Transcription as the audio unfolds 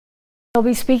I'll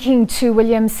be speaking to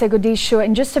William Segodisho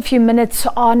in just a few minutes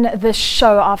on this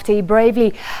show after he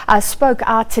bravely spoke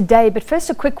out today. But first,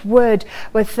 a quick word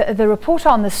with the reporter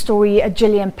on the story,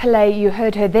 Gillian Pillay. You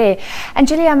heard her there. And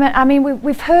Gillian, I mean,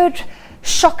 we've heard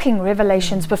shocking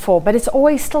revelations before, but it's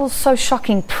always still so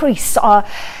shocking. Priests are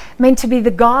meant to be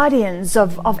the guardians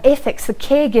of ethics, the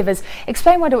caregivers.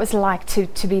 Explain what it was like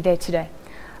to be there today.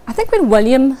 I think when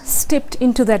William stepped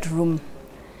into that room,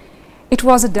 it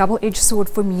was a double-edged sword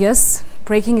for him, yes,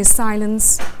 breaking his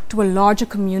silence to a larger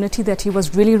community that he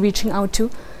was really reaching out to,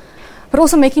 but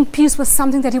also making peace with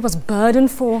something that he was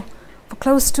burdened for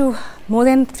close to more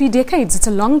than 3 decades. It's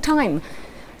a long time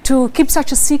to keep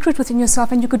such a secret within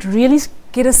yourself, and you could really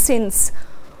get a sense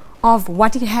of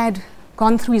what he had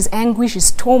gone through, his anguish,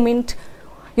 his torment,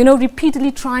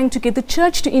 repeatedly trying to get the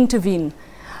church to intervene.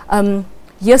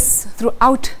 Yes,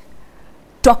 throughout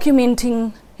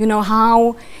documenting,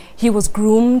 how he was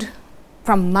groomed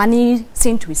from money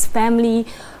sent to his family,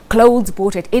 clothes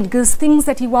bought at Edgar's, things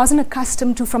that he wasn't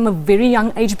accustomed to from a very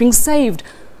young age, being saved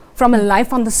from a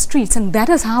life on the streets. And that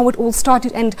is how it all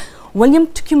started. And William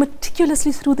took you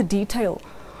meticulously through the detail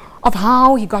of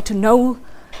how he got to know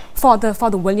Father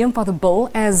Bill,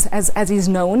 as he's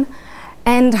known,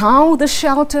 and how the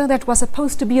shelter that was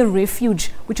supposed to be a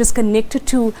refuge, which is connected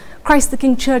to Christ the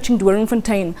King Church in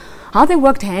Doornfontein, how they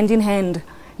worked hand in hand,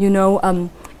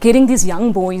 getting these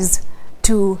young boys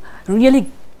to really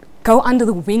go under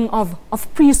the wing of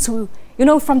priests who,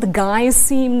 from the guys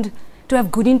seemed to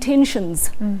have good intentions.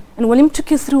 And William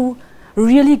took you through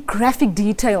really graphic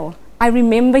detail. I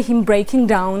remember him breaking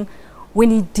down when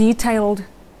he detailed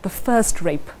the first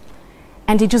rape.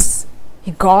 And he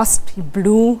gasped, he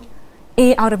blew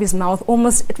air out of his mouth.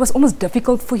 It was almost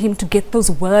difficult for him to get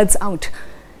those words out,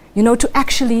 to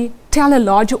actually tell a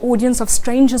larger audience of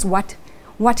strangers what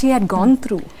he had gone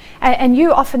through. And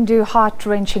you often do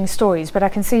heart-wrenching stories, but I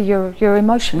can see you're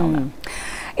emotional.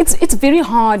 It's very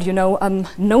hard,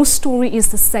 no story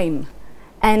is the same.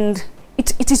 And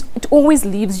it always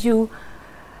leaves you,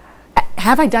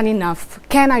 have I done enough?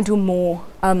 Can I do more?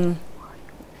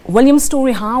 William's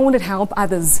story, how will it help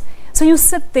others? So you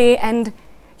sit there and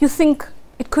you think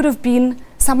it could have been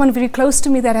someone very close to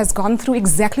me that has gone through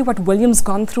exactly what William's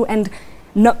gone through. And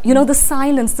the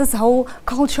silence, this whole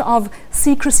culture of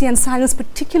secrecy and silence,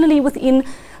 particularly within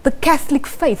the Catholic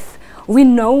faith. We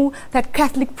know that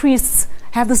Catholic priests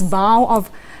have this vow of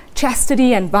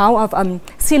chastity and vow of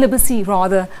celibacy,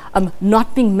 rather,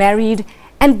 not being married.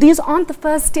 And these aren't the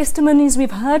first testimonies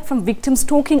we've heard from victims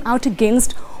talking out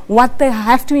against what they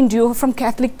have to endure from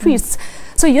Catholic priests.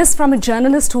 So yes, from a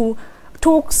journalist who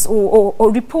talks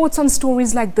or reports on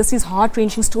stories like this, these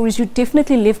heart-wrenching stories, you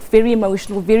definitely left very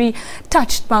emotional, very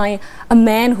touched by a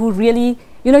man who really,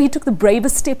 he took the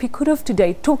bravest step he could have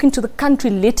today, talking to the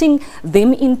country, letting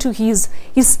them into his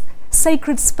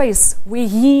sacred space where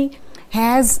he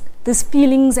has these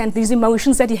feelings and these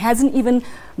emotions that he hasn't even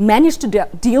managed to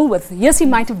deal with. Yes, he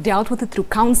might have dealt with it through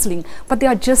counseling, but there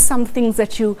are just some things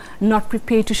that you're not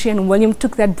prepared to share. And William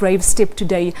took that brave step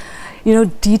today,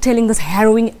 detailing this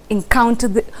harrowing encounter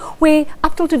where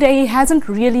up till today he hasn't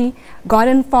really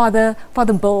gotten Father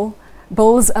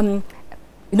Bill's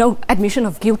admission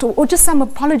of guilt or just some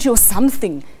apology or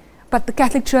something. But the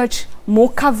Catholic Church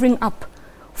more covering up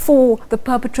for the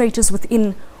perpetrators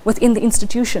within the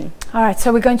institution. All right,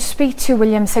 so we're going to speak to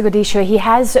William Segodisho. He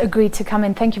has agreed to come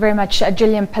in. Thank you very much,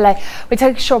 Gillian Pillay. We'll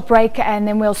take a short break and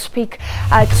then we'll speak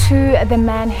to the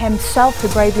man himself who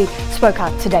bravely spoke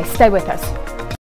out today. Stay with us.